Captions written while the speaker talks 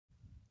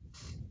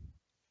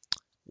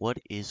What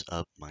is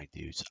up, my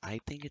dudes? I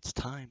think it's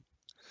time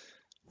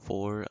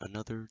for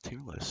another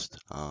tier list.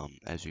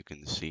 As you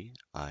can see,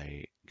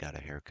 I got a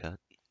haircut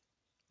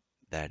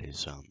that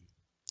is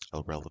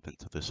irrelevant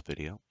to this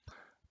video,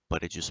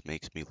 but it just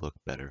makes me look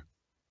better,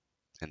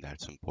 and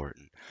that's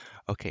important.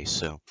 Okay,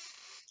 so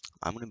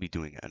I'm going to be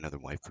doing another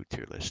waifu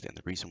tier list, and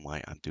the reason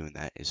why I'm doing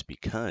that is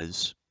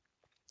because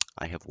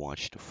I have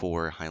watched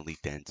 4 highly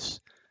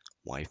dense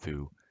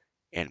waifu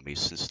animes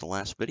since the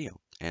last video,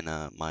 and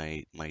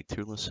my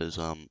tier list has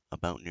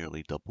about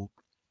nearly doubled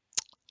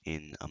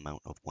in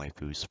amount of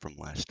waifus from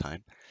last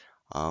time.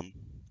 Um,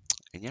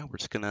 and yeah, we're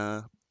just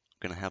gonna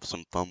have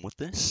some fun with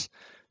this.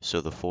 So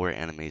the 4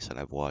 animes that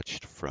I've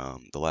watched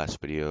from the last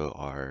video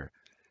are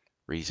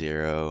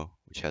ReZero,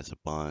 which has a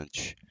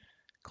bunch,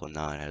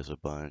 Clannad has a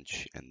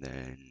bunch, and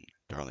then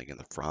Darling in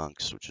the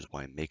Franxx, which is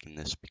why I'm making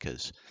this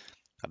because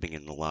I've been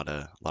getting a lot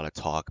of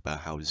talk about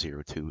how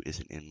 02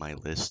 isn't in my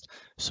list.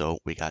 So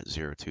we got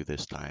 02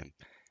 this time.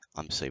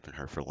 I'm saving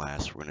her for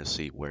last. We're gonna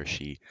see where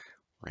she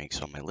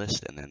ranks on my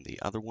list. And then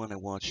the other one I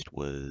watched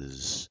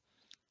was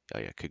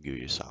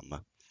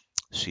Kaguya-sama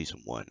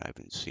season 1. I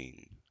haven't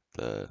seen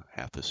the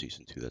half of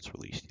season 2 that's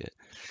released yet.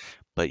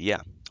 But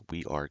yeah,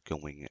 we are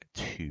going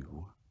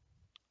to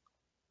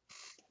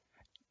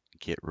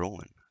get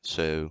rolling.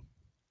 So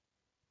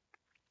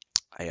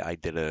I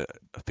did a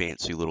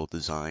fancy little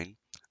design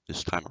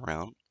this time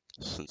around.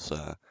 Since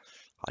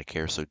I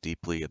care so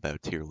deeply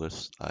about tier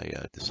lists, I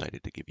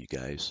decided to give you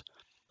guys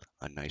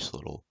a nice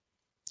little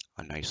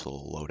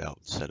loadout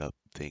setup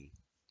thing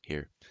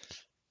here.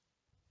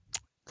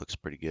 Looks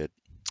pretty good,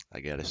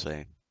 I gotta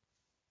say.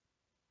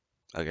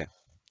 Okay,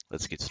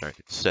 let's get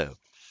started. So,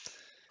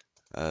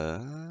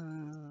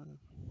 all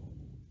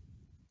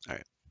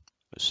right.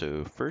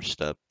 So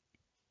first up,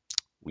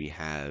 we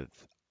have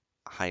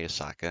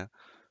Hayasaka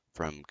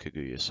from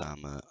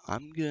Kaguya-sama.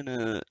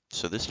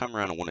 So this time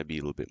around, I want to be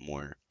a little bit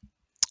more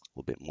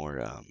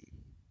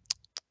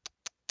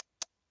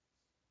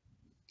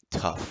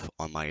tough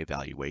on my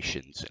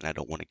evaluations, and I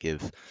don't want to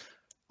give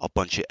a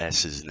bunch of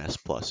S's and S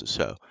pluses.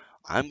 So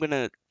we're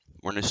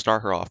gonna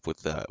start her off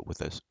with a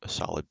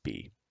solid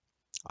B.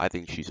 I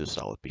think she's a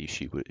solid B.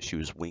 She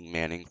was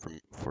wingmanning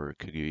for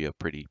Kaguya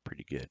pretty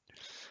good.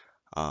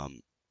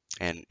 Um,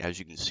 and as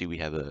you can see, we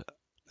have a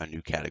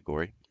new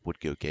category. Would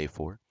go gay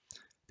for.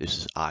 This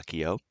is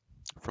Akio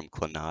from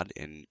Clannad,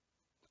 and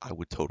I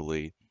would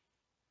totally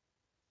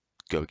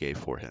go gay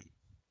for him.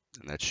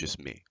 And that's just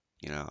me.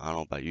 You know, I don't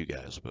know about you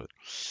guys, but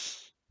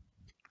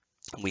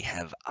we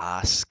have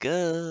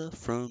Asuka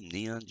from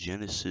Neon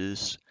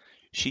Genesis.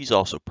 She's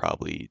also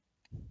probably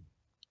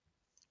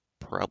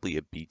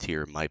a B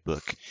tier in my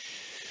book,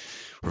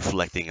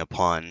 reflecting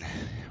upon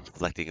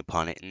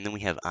it. And then we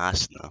have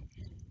Asuna.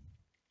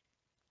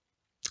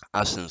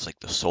 Asuna is like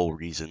the sole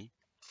reason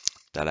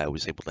that I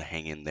was able to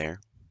hang in there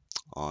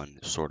on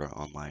Sword Art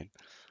Online.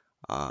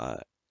 Uh,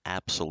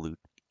 absolute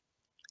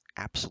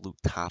absolute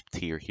top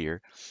tier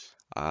here.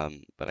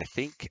 But I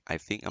think I'm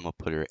gonna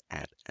put her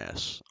at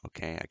S.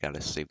 Okay, I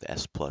gotta save the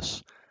S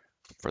plus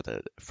for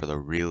the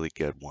really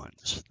good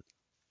ones,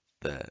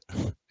 the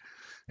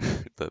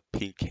the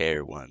pink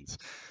hair ones,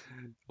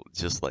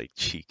 just like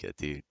Chica,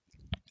 dude.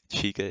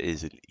 Chica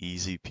is an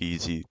easy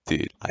peasy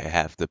dude. I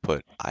have to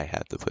put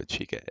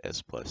Chica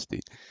S plus,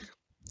 dude.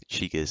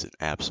 Chica is an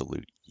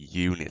absolute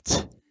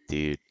unit,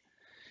 dude.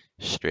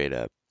 Straight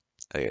up.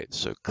 Okay,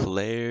 so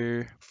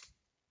Claire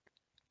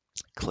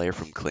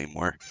from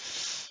Claymore,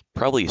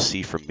 probably a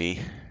C from me.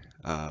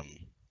 Um,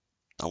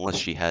 Unless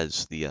she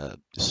has the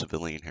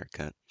civilian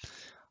haircut.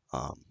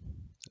 Um,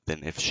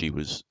 then if she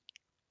was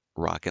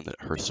rocking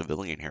her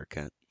civilian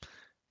haircut,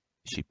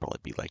 she'd probably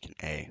be like an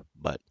A.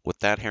 But with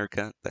that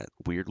haircut, that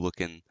weird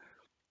looking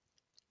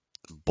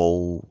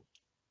bowl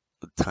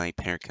type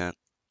haircut,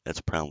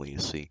 that's probably a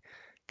C.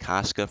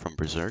 Casca from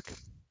Berserk,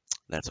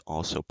 that's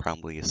also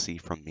probably a C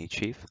from me,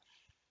 Chief.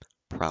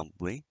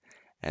 Probably.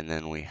 And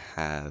then we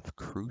have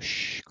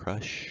Crush,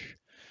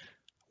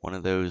 one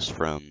of those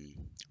from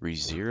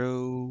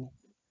ReZero.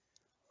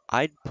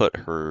 I'd put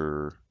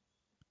her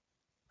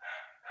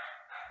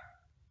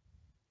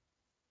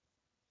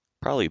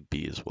probably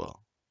B as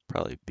well.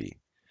 Probably B.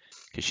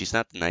 Because she's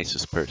not the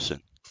nicest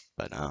person,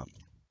 but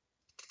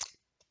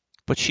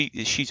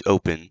she's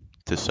open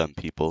to some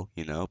people,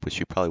 you know. But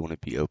she probably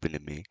wouldn't be open to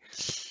me.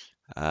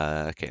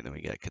 Okay, then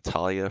we got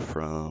Catalia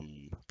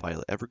from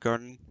Violet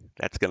Evergarden.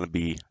 That's gonna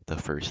be the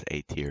first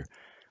A tier.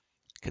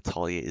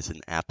 Catalia is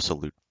an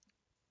absolute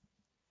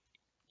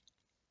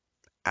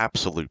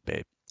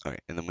babe. All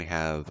right, and then we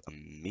have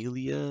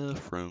Amelia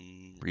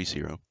from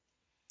ReZero.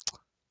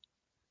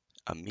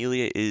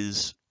 Amelia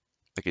is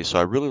okay. So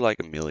I really like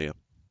Amelia,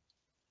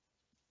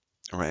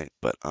 right?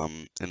 But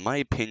in my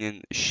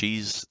opinion,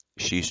 she's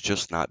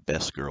just not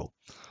best girl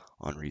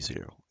on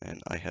ReZero,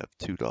 and I have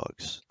 2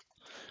 dogs.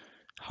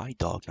 Hi,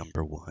 dog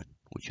number 1.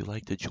 Would you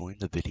like to join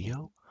the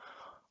video?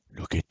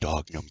 Look at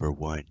dog number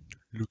 1.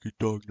 Look at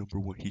dog number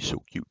 1. He's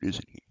so cute,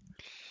 isn't he?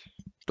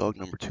 Dog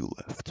number 2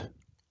 left.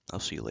 I'll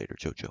see you later,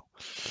 Jojo.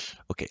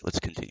 Okay, let's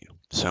continue.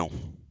 So,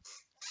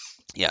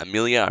 Yeah,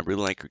 Amelia, I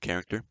really like her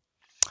character.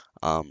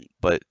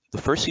 But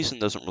the first season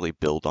doesn't really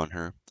build on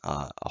her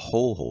a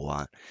whole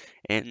lot.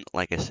 And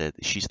like I said,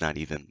 she's not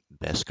even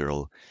best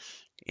girl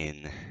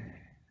in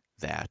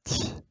that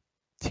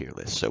tier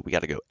list. So we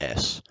got to go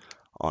S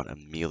on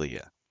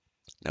Amelia.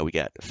 Now we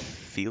got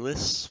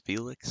Felix,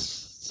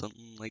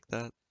 something like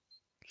that,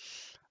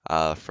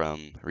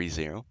 from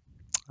ReZero.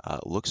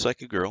 Looks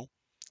like a girl,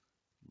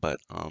 but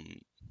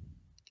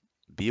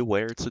be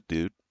aware it's a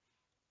dude.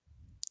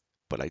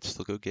 But I'd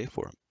still go gay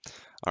for him.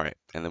 All right,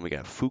 and then we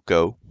got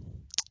Fuko-chan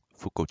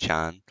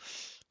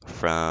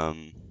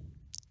from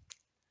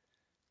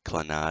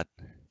Clannad.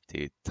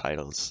 Dude,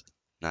 titles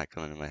not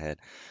going in my head.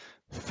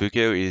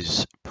 Fuko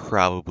is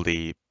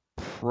probably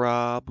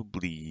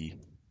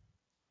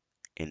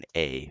an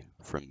A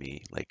from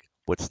me. Like,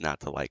 what's not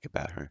to like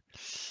about her?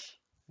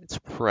 It's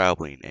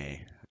probably an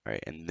A. All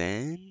right, and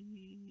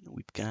then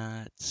we've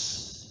got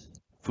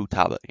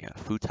Futaba. Yeah,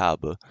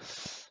 Futaba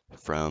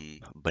from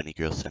Bunny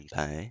Girl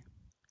Senpai.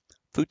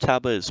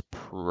 Futaba is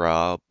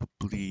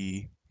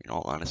probably, in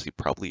all honesty,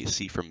 probably a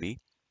C from me.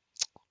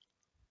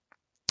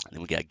 And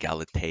then we got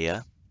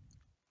Galatea.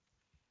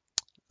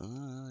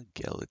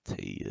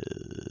 Galatea.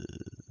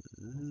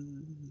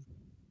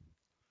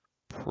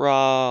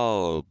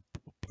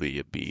 Probably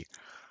a B.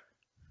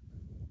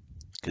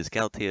 Because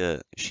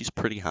Galatea, she's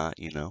pretty hot,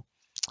 you know,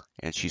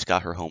 and she's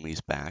got her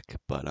homies back,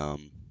 but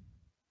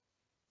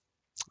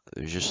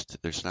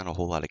there's not a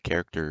whole lot of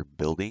character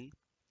building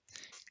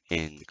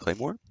in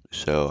Claymore,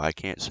 so I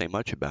can't say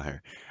much about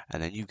her.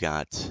 And then you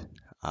got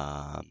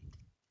um,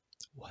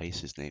 why is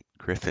his name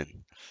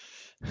Griffin?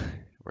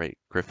 Right,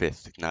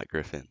 Griffith, not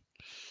Griffin.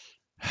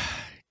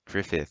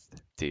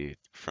 Griffith, dude,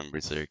 from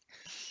Berserk.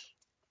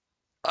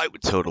 I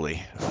would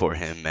totally for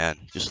him, man.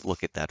 Just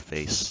look at that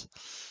face.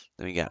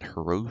 Then we got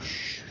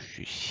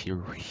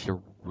Hoshijiro.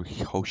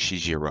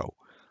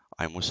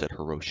 I almost said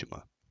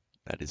Hiroshima.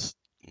 That is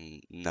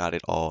not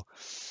at all.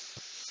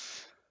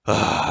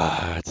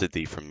 It's a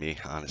D from me,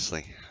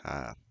 honestly.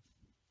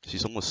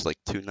 She's almost like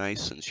too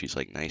nice, and she's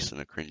like nice in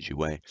a cringy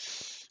way.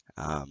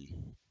 Um,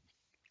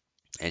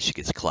 and she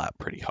gets clapped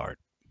pretty hard.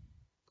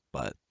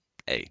 But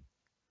hey,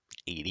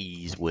 it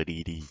is what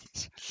it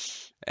is.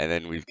 And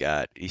then we've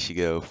got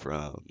Ishigo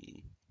from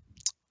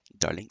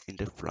Darling in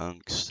the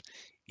Franxx.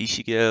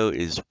 Ishigo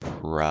is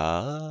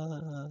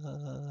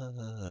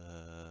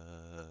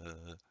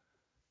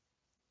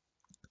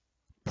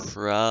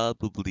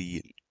probably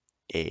an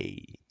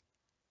A.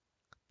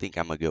 Think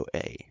I'm gonna go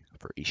A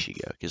for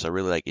Ishigo because I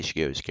really like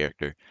Ishigo's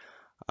character.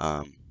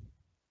 Um,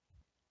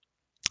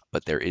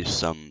 but there is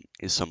some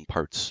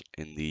parts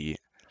in the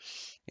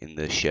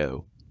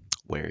show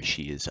where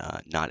she is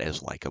not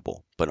as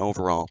likable, but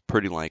overall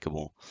pretty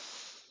likable.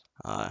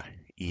 Uh,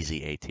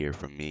 Easy A tier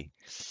from me.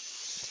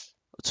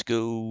 Let's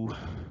go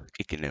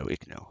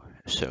Ikuno.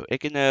 So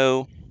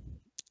Ikuno,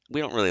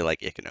 we don't really like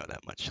Ikuno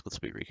that much. Let's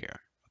be real here,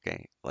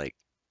 okay? Like,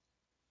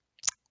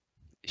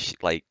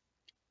 like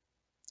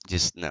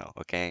just no,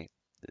 okay?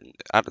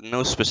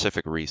 No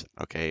specific reason,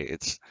 okay?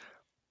 It's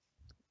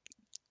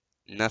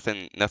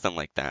nothing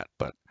like that,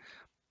 but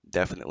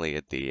definitely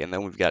a D. And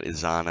then we've got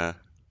Izana.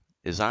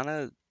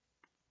 Izana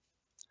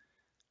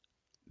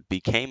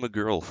became a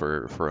girl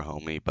for a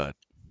homie, but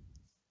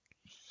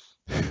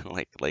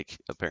like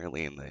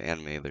apparently in the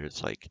anime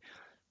there's like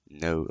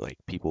no like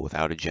people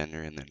without a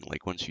gender, and then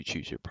like once you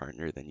choose your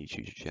partner, then you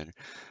choose your gender.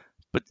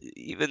 But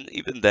even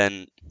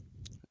then,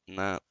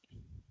 not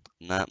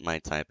not my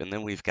type. And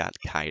then we've got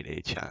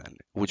Kaide-chan,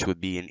 which would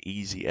be an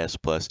easy S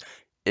plus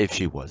if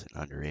she wasn't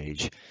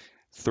underage.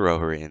 Throw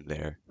her in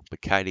there.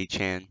 But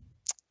Kaide-chan,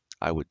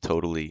 I would uh,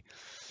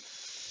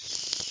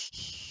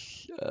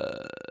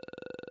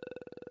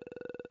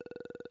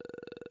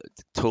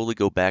 totally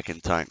go back in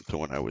time to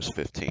when I was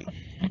 15.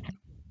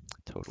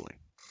 Totally.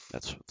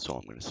 That's all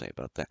I'm going to say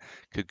about that.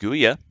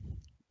 Kaguya,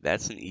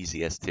 that's an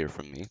easy S tier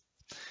from me.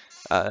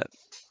 Uh,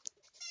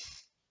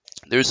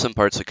 there's some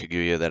parts of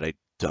Kaguya that I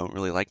don't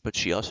really like, but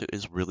she also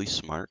is really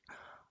smart.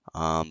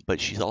 But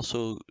she's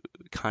also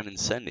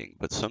condescending.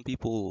 But some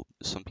people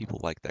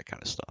like that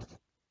kind of stuff.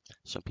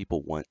 Some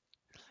people want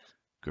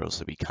girls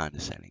to be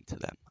condescending to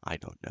them. I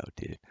don't know,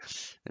 dude.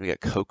 Then we got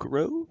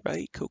Kokoro,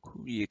 right?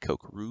 Kokoro.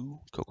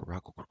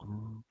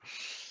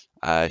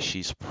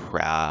 She's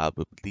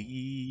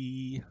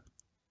probably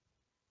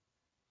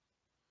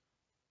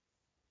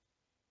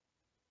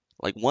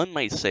like one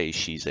might say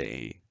she's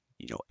a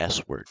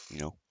S word.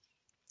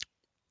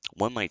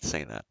 One might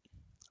say that,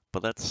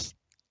 but that's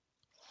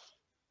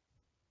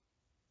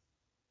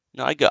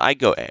no. I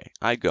go A.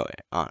 I go A.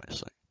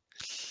 Honestly,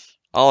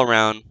 all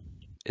around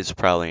is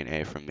probably an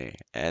A from me.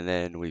 And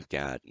then we've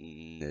got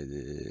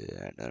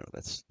no,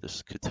 that's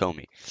this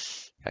Katomi.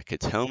 Got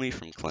Katomi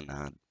from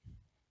Clannad.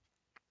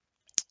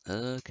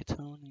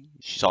 Katomi.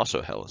 She's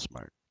also hella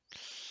smart.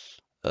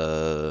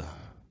 Uh,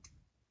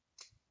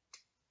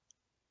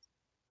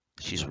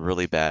 she's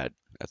really bad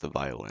at the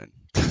violin.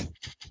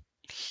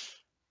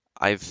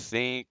 I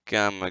think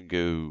I'm gonna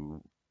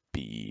go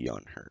B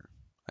on her.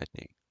 I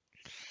think.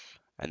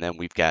 And then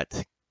we've got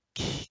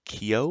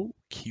Q.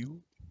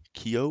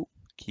 Kyo.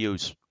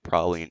 Kyo's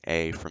probably an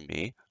A from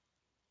me.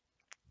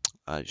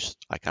 I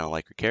kind of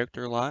like her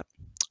character a lot.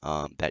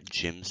 That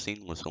gym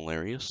scene was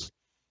hilarious.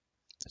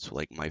 It's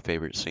like my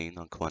favorite scene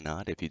on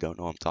Clannad. If you don't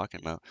know what I'm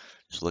talking about,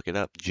 just look it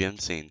up. Gym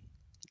scene.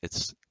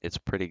 It's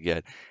pretty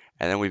good.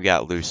 And then we've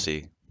got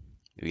Lucy.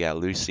 We got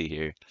Lucy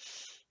here.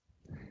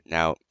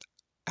 Now,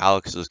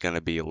 Alex is going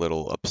to be a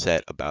little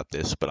upset about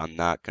this, but I'm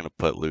not going to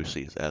put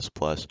Lucy as S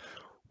plus.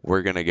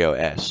 We're going to go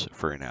S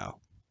for now.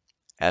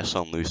 S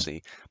on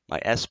Lucy. My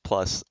S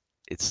plus,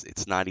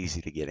 it's not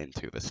easy to get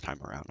into this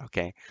time around,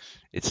 okay?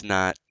 It's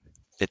not,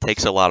 it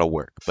takes a lot of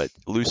work, but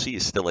Lucy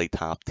is still a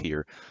top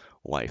tier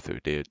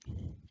waifu, dude.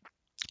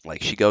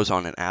 Like, she goes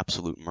on an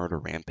absolute murder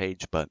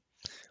rampage, but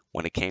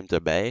when it came to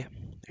Bay,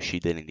 she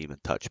didn't even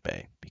touch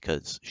Bay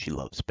because she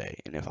loves Bay.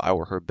 And if I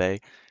were her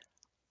Bay,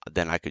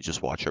 then I could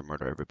just watch her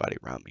murder everybody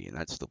around me, and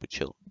I'd still be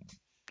chilling.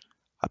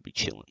 I'd be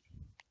chilling.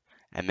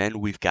 And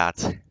then we've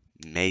got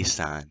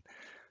Mei-san.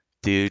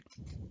 Dude,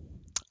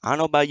 I don't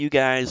know about you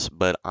guys,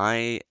 but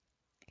I'm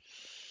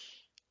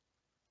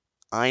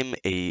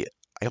a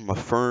I'm a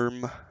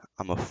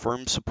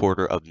firm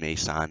supporter of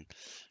Mei-san.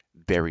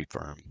 Very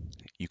firm.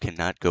 You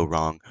cannot go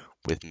wrong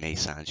with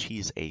Mei-san. She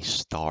is a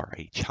star,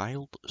 a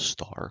child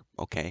star,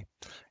 okay,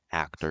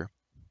 actor,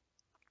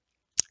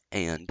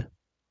 and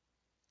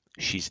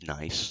she's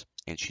nice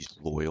and she's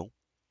loyal.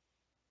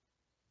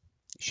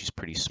 She's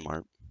pretty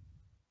smart,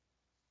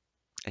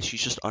 and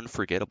she's just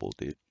unforgettable,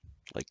 dude.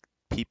 Like,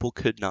 people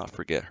could not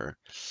forget her,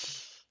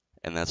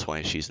 and that's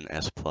why she's an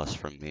S plus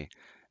from me.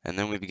 And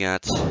then we've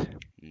got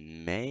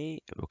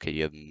May. Okay,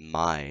 you have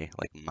Mai,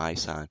 like my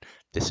son.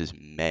 This is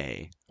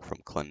May from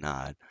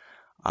Clannad.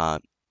 Uh,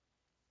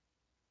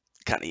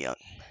 kind of young.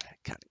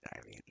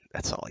 I mean,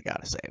 that's all I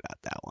gotta say about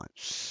that one.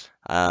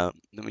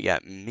 Then we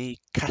got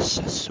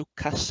Mikasa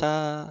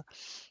Sukasa.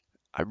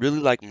 I really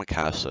like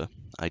Mikasa.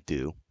 I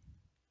do.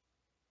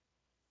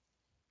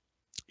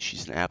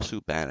 She's an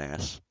absolute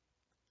badass.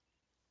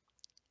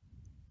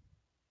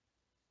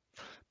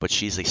 But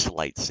she's a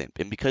slight simp.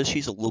 And because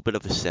she's a little bit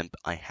of a simp,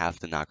 I have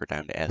to knock her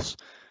down to S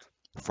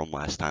from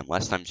last time.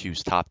 Last time she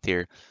was top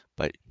tier,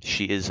 but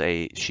she is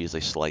a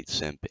slight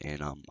simp,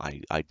 and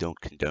I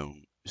don't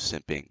condone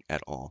simping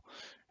at all.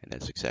 And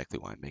that's exactly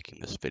why I'm making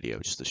this video,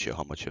 just to show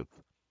how much of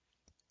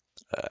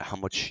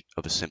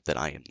a simp that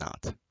I am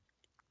not.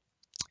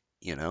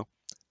 You know,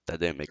 that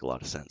didn't make a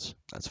lot of sense.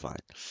 That's fine.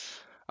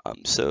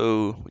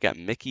 So we got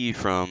Mickey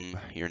from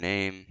Your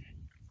Name.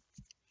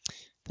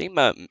 Think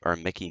about or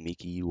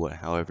Mickey,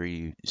 however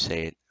you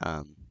say it.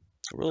 A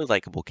really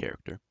likable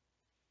character,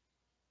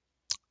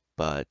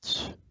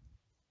 but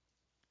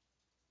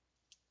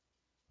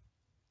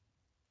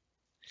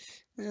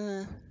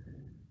eh,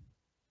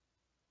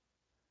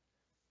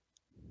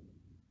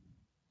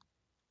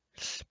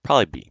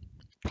 probably B.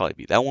 Probably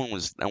B. That one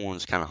was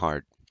kind of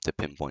hard to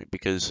pinpoint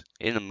because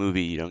in a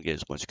movie you don't get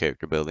as much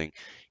character building,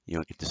 you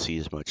don't get to see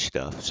as much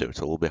stuff, so it's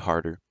a little bit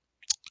harder.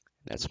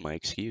 That's my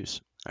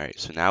excuse. All right,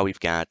 so now we've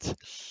got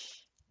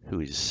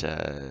whose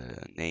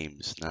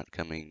names not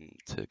coming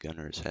to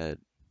Gunner's head.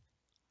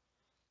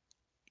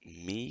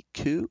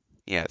 Miku.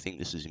 Yeah, I think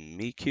this is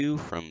Miku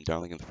from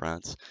Darling in the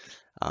France.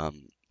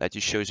 That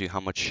just shows you how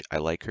much I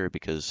like her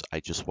because I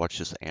just watched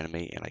this anime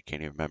and I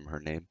can't even remember her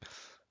name.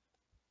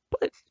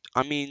 But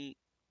I mean,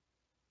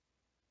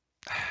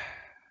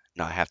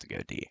 no, I have to go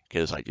D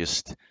because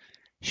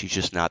she's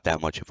just not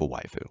that much of a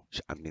waifu.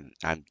 I mean,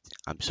 I'm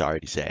sorry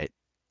to say it.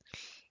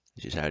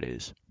 It's just how it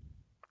is.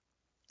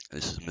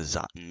 This is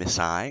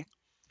Misai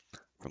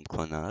from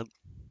Clannad.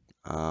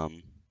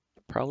 Um,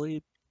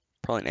 probably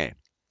probably an A.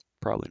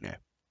 Probably an A.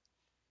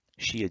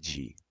 She a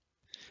G.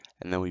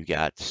 And then we've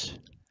got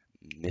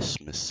Miss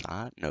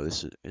Misato. No,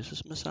 is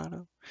this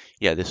Misato?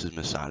 Yeah, this is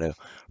Misato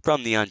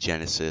from Neon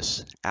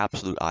Genesis.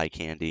 Absolute eye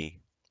candy.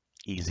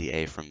 Easy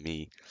A from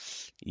me.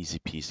 Easy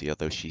peasy.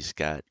 Although she's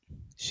got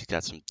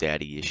some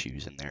daddy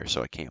issues in there,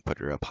 so I can't put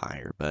her up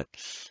higher. But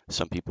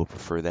some people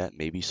prefer that.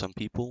 Maybe some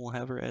people will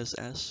have her as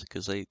S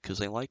because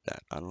they like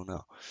that. I don't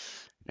know.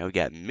 Now we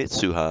got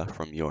Mitsuha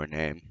from Your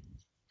Name.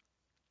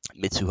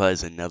 Mitsuha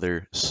is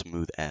another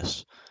smooth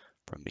S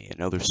from me.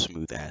 Another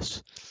smooth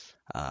S.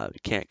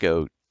 Can't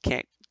go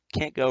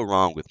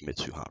wrong with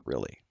Mitsuha,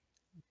 really.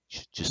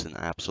 Just an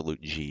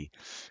absolute G.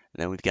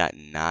 And then we've got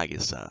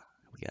Nagisa.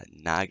 We got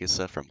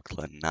Nagisa from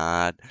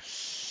Clannad.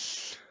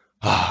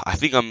 I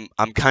think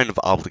I'm kind of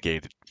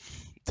obligated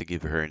to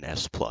give her an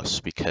S plus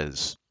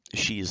because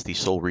she is the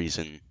sole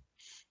reason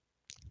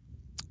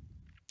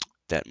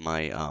that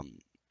my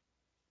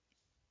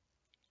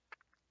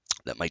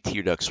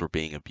tear ducts were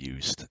being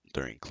abused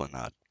during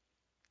Clannad.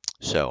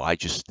 So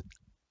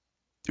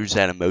there's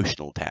that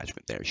emotional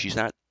attachment there. She's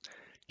not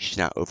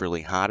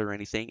overly hot or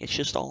anything. It's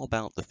just all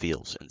about the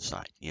feels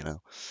inside, you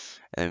know.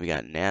 And then we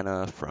got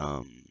Nana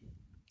from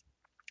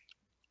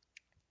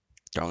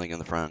Darling in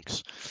the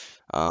Franxx.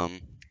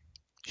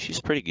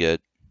 She's pretty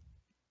good,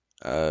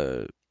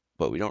 uh,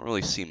 but we don't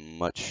really see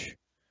much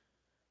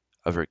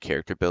of her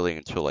character building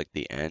until like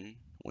the end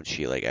when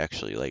she like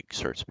actually like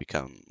starts to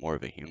become more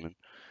of a human.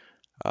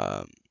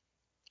 Um,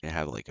 and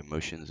have like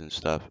emotions and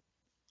stuff,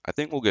 I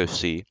think we'll go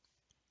C.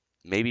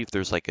 Maybe if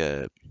there's like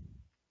a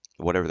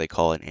whatever they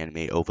call an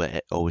anime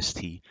OVA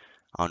OST, I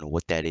don't know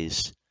what that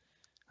is.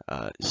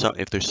 So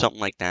if there's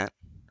something like that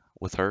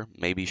with her,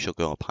 maybe she'll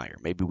go up higher.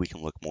 Maybe we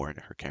can look more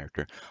into her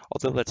character,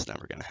 although that's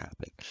never gonna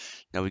happen.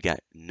 Now we got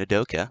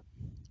Nodoka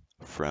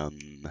from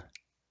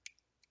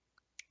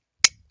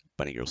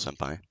Bunny Girl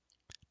Senpai.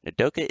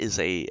 Nodoka is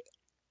a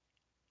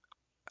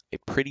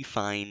pretty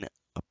fine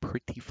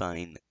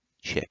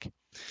chick.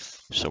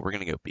 So we're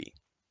gonna go B.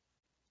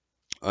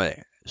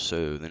 Okay,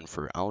 so then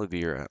for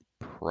Olivia,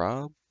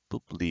 probably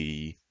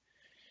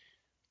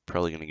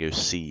gonna go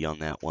C on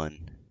that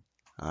one.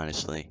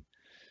 Honestly,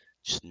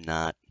 just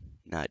not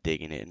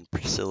digging it. And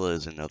Priscilla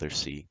is another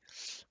C.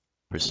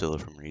 Priscilla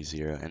from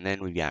ReZero. And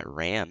then we got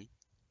Ram.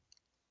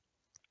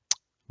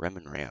 Rem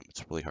and Ram.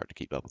 It's really hard to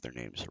keep up with their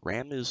names.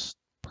 Ram is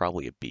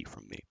probably a B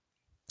from me.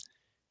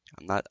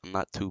 I'm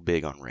not too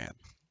big on Ram.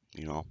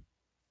 You know,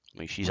 I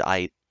mean she's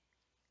aight,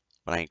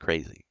 but I ain't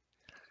crazy.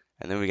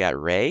 And then we got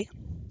Ray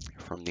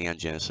from Neon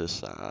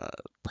Genesis.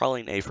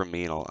 Probably an A from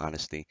me in all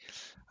honesty.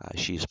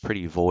 She's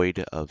pretty void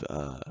of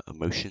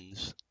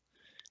emotions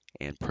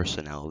and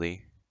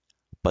personality,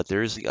 but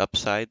there is the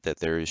upside that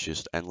there is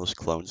just endless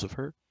clones of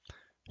her.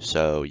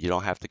 So you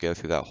don't have to go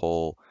through that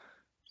whole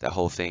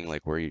thing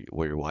like where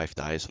your wife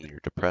dies and then you're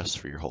depressed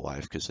for your whole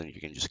life because then you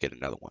can just get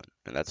another one,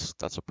 and that's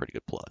a pretty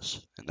good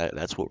plus. And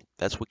that's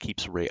what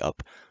keeps Ray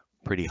up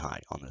pretty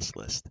high on this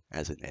list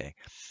as an A.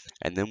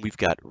 And then we've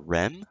got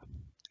Rem,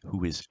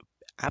 who is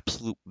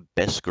absolute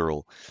best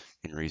girl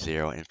in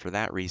ReZero, and for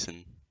that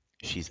reason,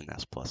 she's an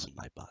S plus in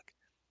my book.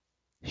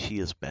 She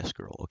is best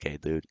girl, okay,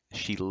 dude.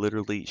 She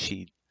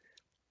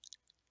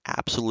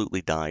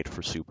absolutely died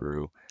for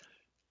Subaru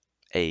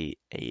a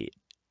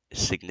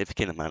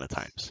significant amount of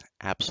times.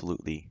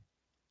 Absolutely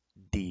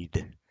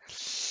did.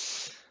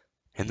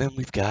 And then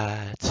we've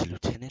got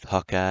Lieutenant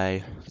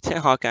Hawkeye.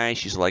 Lieutenant Hawkeye,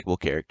 she's a likable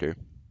character,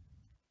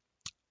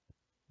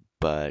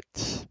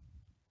 but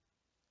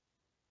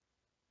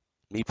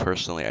me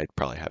personally, I'd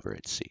probably have her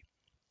at C.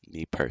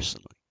 Me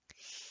personally.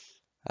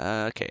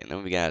 Okay, and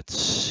then we got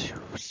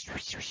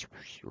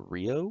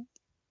Rio.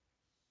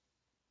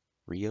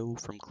 Rio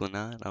from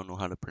Clannad. I don't know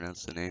how to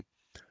pronounce the name.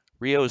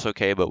 Rio is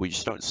okay, but we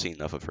just don't see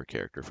enough of her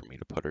character for me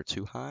to put her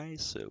too high,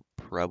 so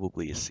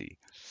probably a C.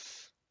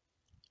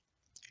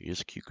 She's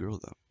a cute girl,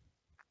 though.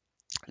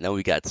 Now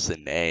we got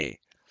Sine.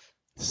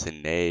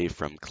 Sine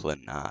from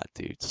Clannad,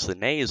 dude.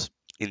 Sine is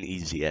in the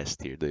easy S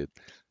tier, dude.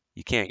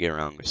 You can't get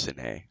wrong with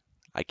Sine.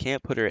 I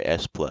can't put her at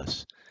S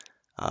plus,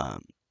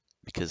 um,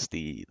 because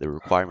the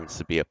requirements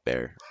to be up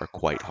there are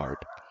quite hard.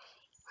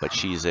 But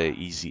she's a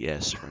easy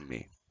S from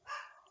me.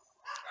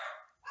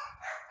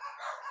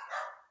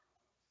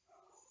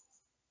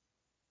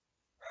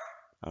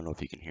 I don't know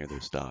if you can hear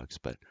those dogs,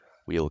 but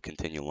we will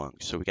continue along.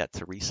 So we got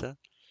Teresa.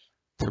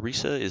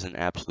 Teresa is an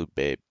absolute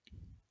babe.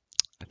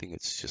 I think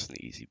it's just an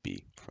easy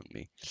B from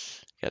me.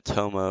 Got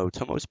Tomo.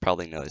 Tomo's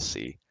probably not a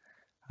C.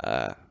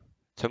 Uh,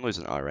 Tomo's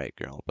an alright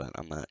girl, but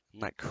I'm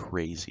not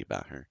crazy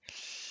about her.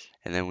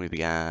 And then we've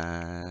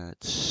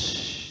got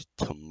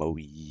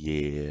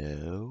Tomoyo.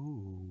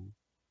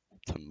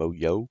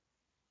 Tomoyo.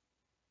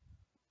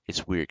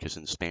 It's weird because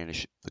in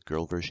Spanish the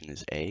girl version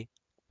is A,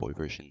 boy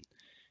version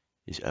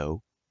is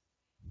O.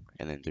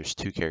 And then there's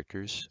two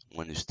characters.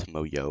 One is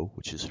Tomoyo,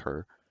 which is her.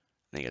 And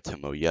then you got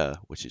Tomoya,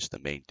 which is the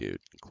main dude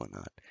in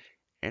Clannad.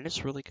 And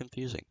it's really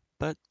confusing.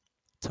 But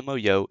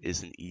Tomoyo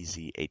is an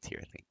easy A tier,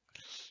 I think.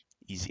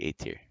 Easy A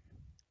tier.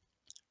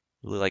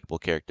 Really likable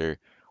character.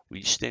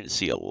 We just didn't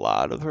see a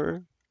lot of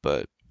her,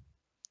 but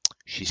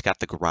she's got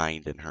the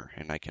grind in her,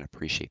 and I can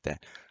appreciate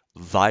that.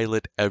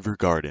 Violet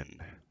Evergarden.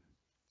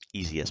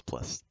 Easy S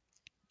plus.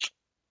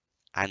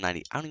 I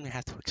don't even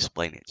have to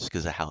explain it just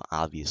because of how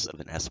obvious of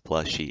an S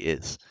plus she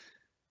is.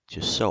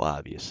 Just so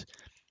obvious.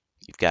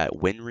 You've got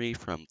Winry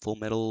from Full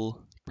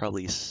Metal,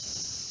 probably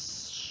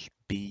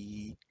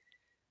B.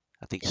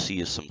 I think C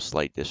is some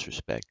slight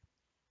disrespect.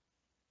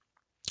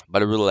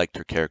 But I really liked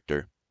her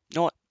character. You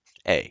know what?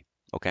 A,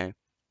 okay?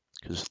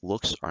 Because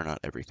looks are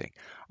not everything.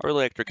 I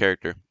really liked her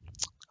character.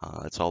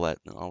 That's all there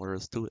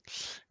is to it.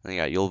 And then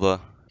you got Yulva,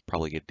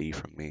 probably get D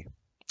from me.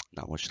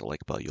 Not much to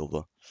like about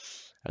Yulva.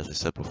 As I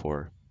said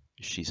before,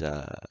 she's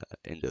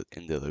into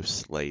those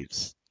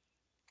slaves.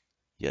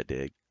 Yeah,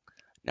 dig.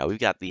 Now we've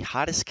got the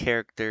hottest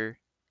character,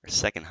 or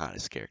second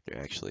hottest character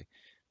actually.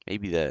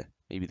 Maybe the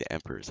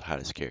Emperor is the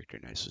hottest character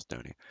in Nice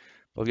Estonia.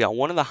 But we've got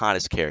one of the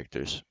hottest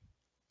characters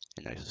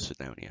in Nice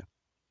Estonia.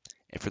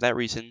 And for that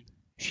reason,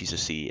 she's a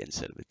C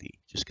instead of a D,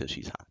 just because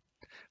she's hot.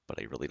 But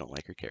I really don't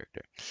like her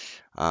character.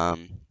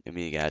 And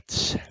we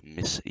got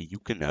Miss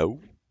Yukino.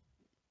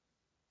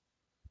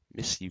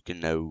 Miss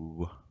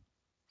Yukino.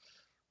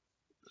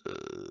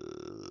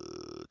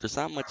 There's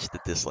not much to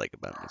dislike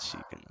about Miss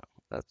Yukino.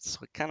 That's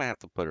I kind of have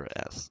to put her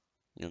S.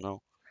 You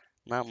know,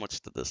 not much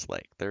to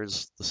dislike.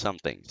 There's some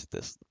things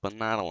but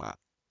not a lot.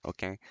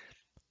 Okay,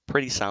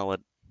 pretty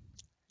solid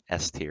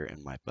S tier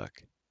in my book.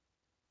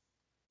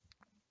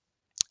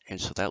 And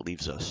so that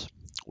leaves us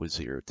with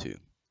 0-2.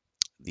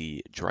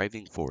 the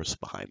driving force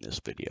behind this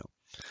video.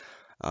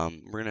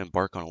 We're going to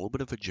embark on a little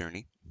bit of a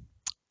journey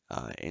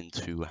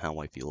into how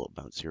I feel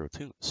about Zero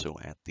Two. So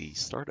at the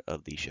start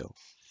of the show,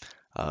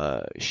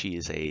 she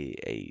is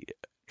a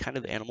kind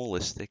of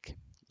animalistic.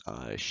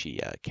 She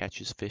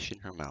catches fish in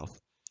her mouth.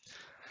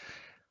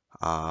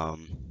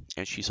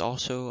 And she's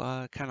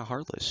also kind of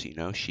heartless, you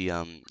know. She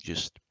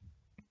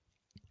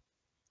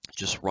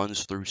just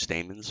runs through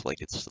stamens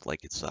like it's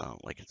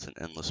an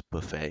endless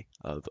buffet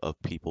of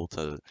people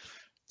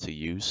to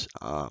use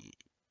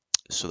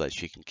so that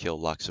she can kill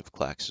lots of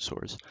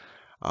Klaxosaurs.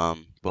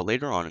 But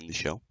later on in the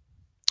show,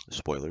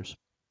 spoilers,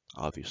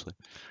 obviously.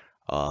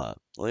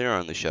 Later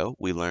on in the show,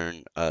 we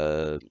learn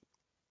that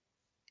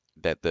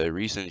the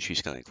reason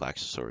she's killing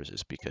Klaxosaurs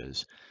is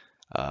because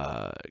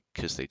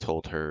they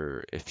told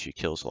her if she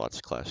kills lots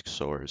of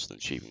Klaxosaurs, then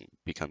she can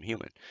become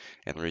human.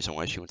 And the reason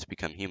why she wants to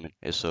become human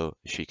is so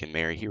she can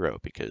marry Hero,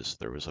 because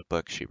there was a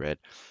book she read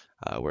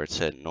where it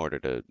said in order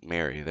to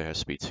marry, there has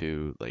to be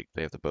two, like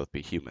they have to both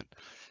be human.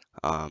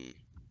 Um,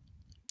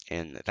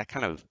 and that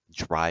kind of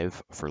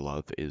drive for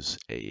love is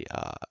a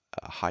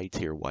high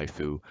tier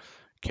waifu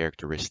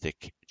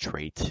characteristic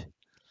trait.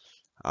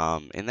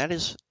 And that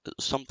is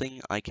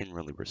something I can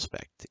really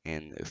respect.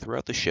 And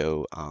throughout the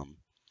show,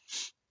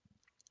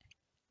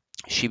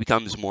 she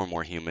becomes more and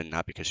more human,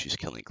 not because she's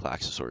killing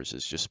Klaxosaurs,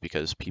 it's just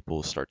because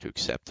people start to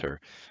accept her.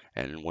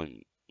 And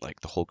when like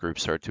the whole group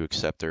started to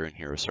accept her and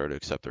heroes started to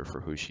accept her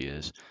for who she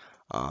is,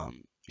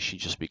 she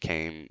just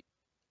became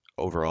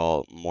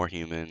overall more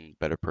human,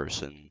 better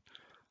person,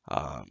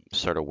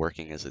 started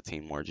working as a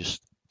team more.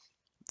 Just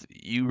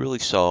you really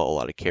saw a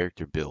lot of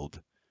character build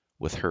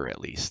with her,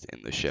 at least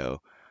in the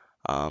show.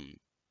 Um,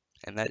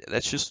 and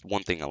that's just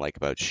one thing I like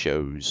about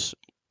shows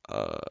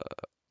uh,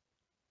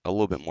 a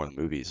little bit more than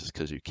movies, is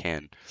because you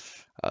can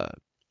uh,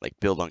 like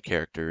build on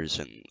characters,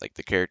 and like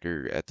the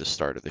character at the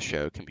start of the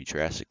show can be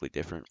drastically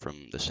different from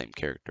the same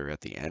character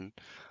at the end.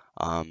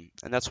 And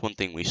that's one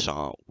thing we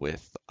saw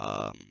with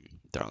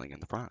Darling in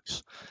the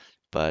Franxx.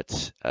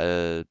 But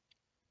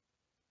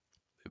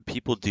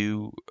people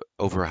do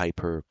overhype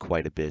her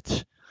quite a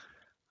bit.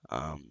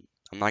 I'm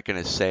not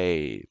gonna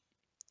say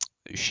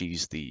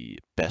she's the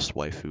best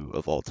waifu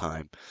of all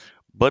time,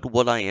 but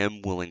what I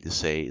am willing to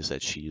say is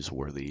that she is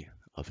worthy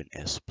of an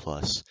S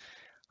plus.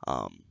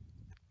 Um,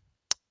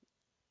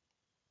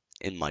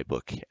 in my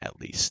book at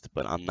least.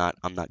 But I'm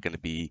not going to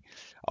be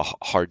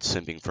hard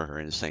simping for her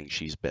and saying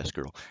she's best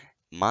girl.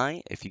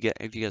 If you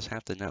guys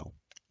have to know,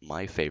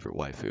 my favorite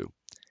waifu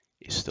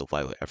is still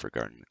Violet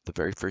Evergarden. The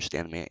very first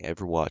anime I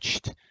ever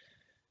watched.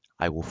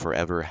 I will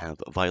forever have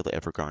Violet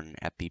Evergarden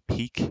at the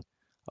peak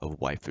of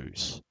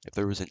waifus. If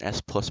there was an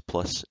S plus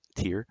plus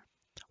tier,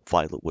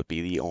 Violet would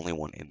be the only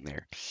one in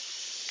there.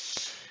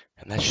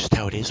 And that's just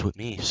how it is with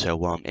me.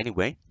 So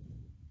anyway,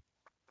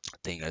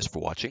 thank you guys for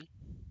watching.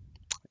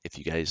 If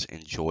you guys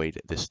enjoyed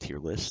this tier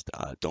list,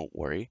 don't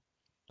worry.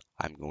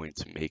 I'm going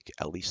to make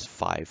at least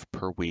 5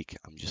 per week.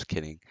 I'm just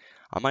kidding.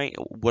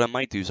 What I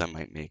might do is I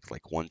might make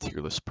like one tier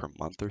list per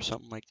month or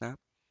something like that,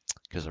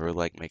 because I really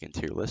like making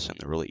tier lists and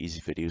they're really easy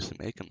videos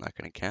to make. I'm not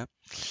going to cap.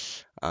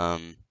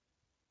 Um,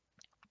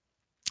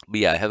 but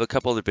yeah, I have a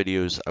couple other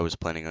videos I was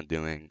planning on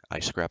doing.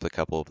 I scrapped a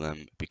couple of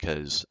them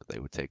because they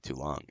would take too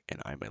long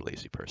and I'm a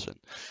lazy person.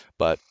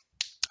 But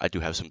I do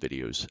have some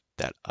video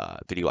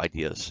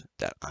ideas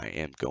that I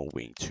am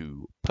going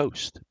to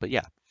post. But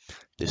yeah,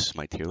 this is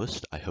my tier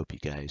list. I hope you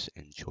guys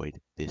enjoyed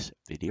this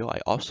video. I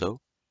also,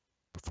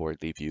 before I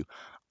leave you,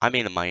 I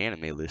made a My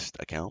Anime List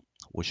account,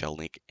 which I'll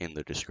link in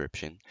the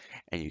description,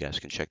 and you guys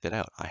can check that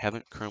out. I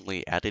haven't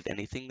currently added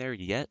anything there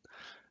yet,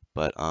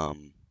 but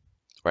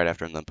right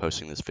after I'm done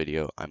posting this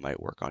video, I might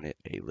work on it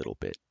a little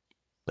bit.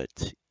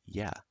 But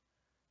yeah,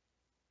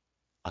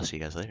 I'll see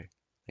you guys later.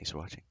 Thanks for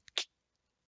watching.